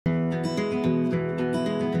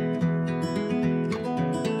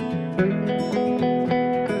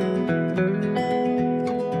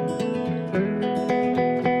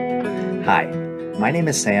Hi, my name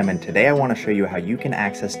is Sam, and today I want to show you how you can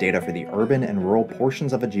access data for the urban and rural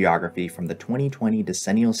portions of a geography from the 2020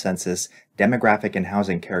 Decennial Census Demographic and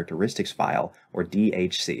Housing Characteristics file, or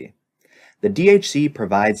DHC. The DHC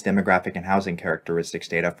provides demographic and housing characteristics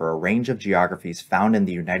data for a range of geographies found in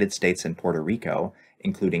the United States and Puerto Rico,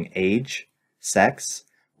 including age, sex,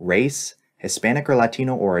 race, Hispanic or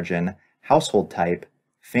Latino origin, household type,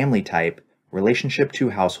 family type, relationship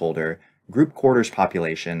to householder, group quarters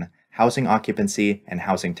population, housing occupancy, and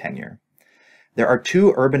housing tenure. There are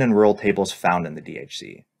two urban and rural tables found in the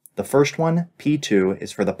DHC. The first one, P2,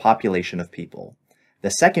 is for the population of people. The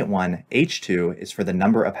second one, H2, is for the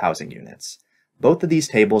number of housing units. Both of these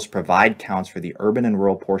tables provide counts for the urban and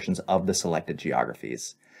rural portions of the selected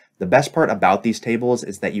geographies. The best part about these tables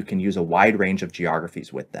is that you can use a wide range of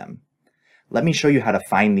geographies with them. Let me show you how to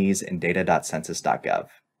find these in data.census.gov.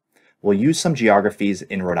 We'll use some geographies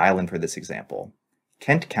in Rhode Island for this example: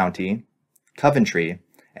 Kent County, Coventry,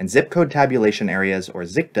 and zip code tabulation areas, or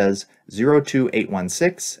ZICTAs,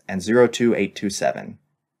 02816 and 02827.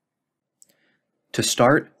 To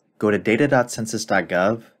start, go to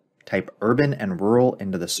data.census.gov, type urban and rural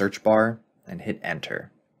into the search bar, and hit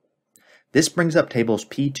enter. This brings up tables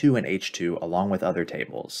P2 and H2 along with other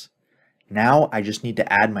tables. Now I just need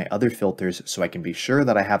to add my other filters so I can be sure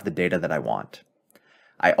that I have the data that I want.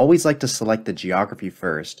 I always like to select the geography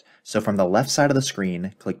first, so from the left side of the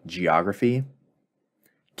screen, click Geography,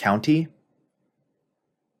 County,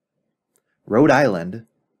 Rhode Island,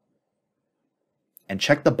 and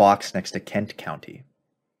check the box next to Kent County.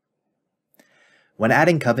 When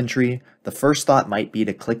adding Coventry, the first thought might be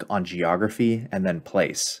to click on Geography and then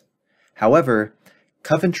Place. However,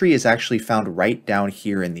 Coventry is actually found right down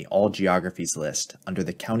here in the All Geographies list under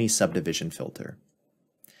the County Subdivision filter.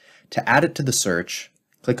 To add it to the search,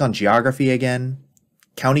 click on Geography again,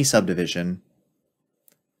 County Subdivision,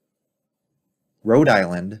 Rhode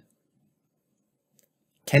Island,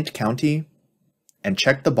 Kent County, and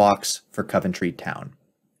check the box for Coventry Town.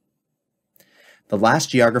 The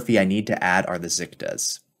last geography I need to add are the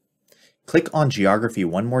ZICTAs. Click on Geography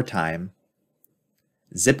one more time,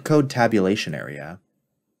 Zip Code Tabulation Area,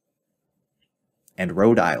 and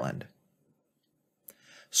Rhode Island.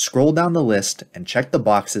 Scroll down the list and check the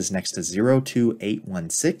boxes next to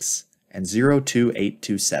 02816 and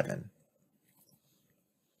 02827.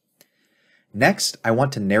 Next, I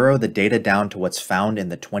want to narrow the data down to what's found in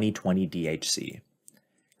the 2020 DHC.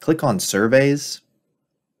 Click on Surveys,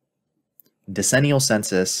 Decennial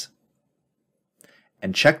Census,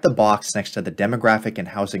 and check the box next to the Demographic and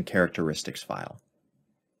Housing Characteristics file.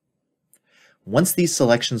 Once these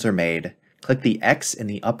selections are made, click the X in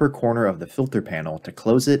the upper corner of the filter panel to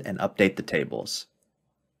close it and update the tables.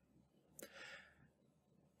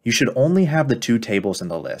 You should only have the two tables in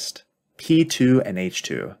the list, P2 and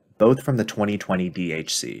H2, both from the 2020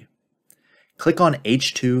 DHC. Click on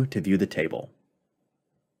H2 to view the table.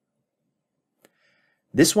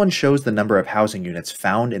 This one shows the number of housing units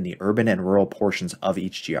found in the urban and rural portions of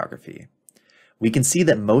each geography. We can see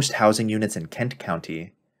that most housing units in Kent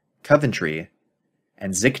County, Coventry,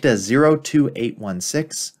 and ZICTA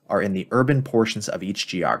 02816 are in the urban portions of each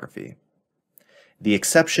geography. The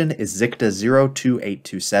exception is ZICTA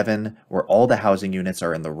 02827, where all the housing units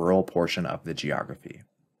are in the rural portion of the geography.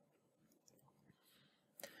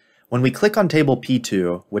 When we click on table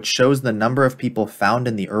P2, which shows the number of people found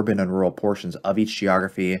in the urban and rural portions of each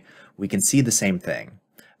geography, we can see the same thing.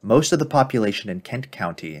 Most of the population in Kent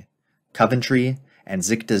County, Coventry, and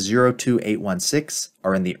ZICTA 02816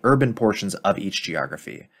 are in the urban portions of each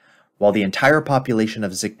geography, while the entire population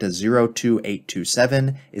of ZICTA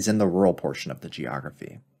 02827 is in the rural portion of the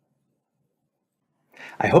geography.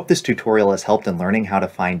 I hope this tutorial has helped in learning how to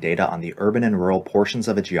find data on the urban and rural portions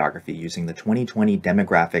of a geography using the 2020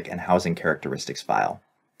 Demographic and Housing Characteristics file.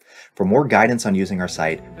 For more guidance on using our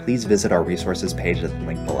site, please visit our resources page at the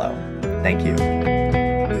link below. Thank you.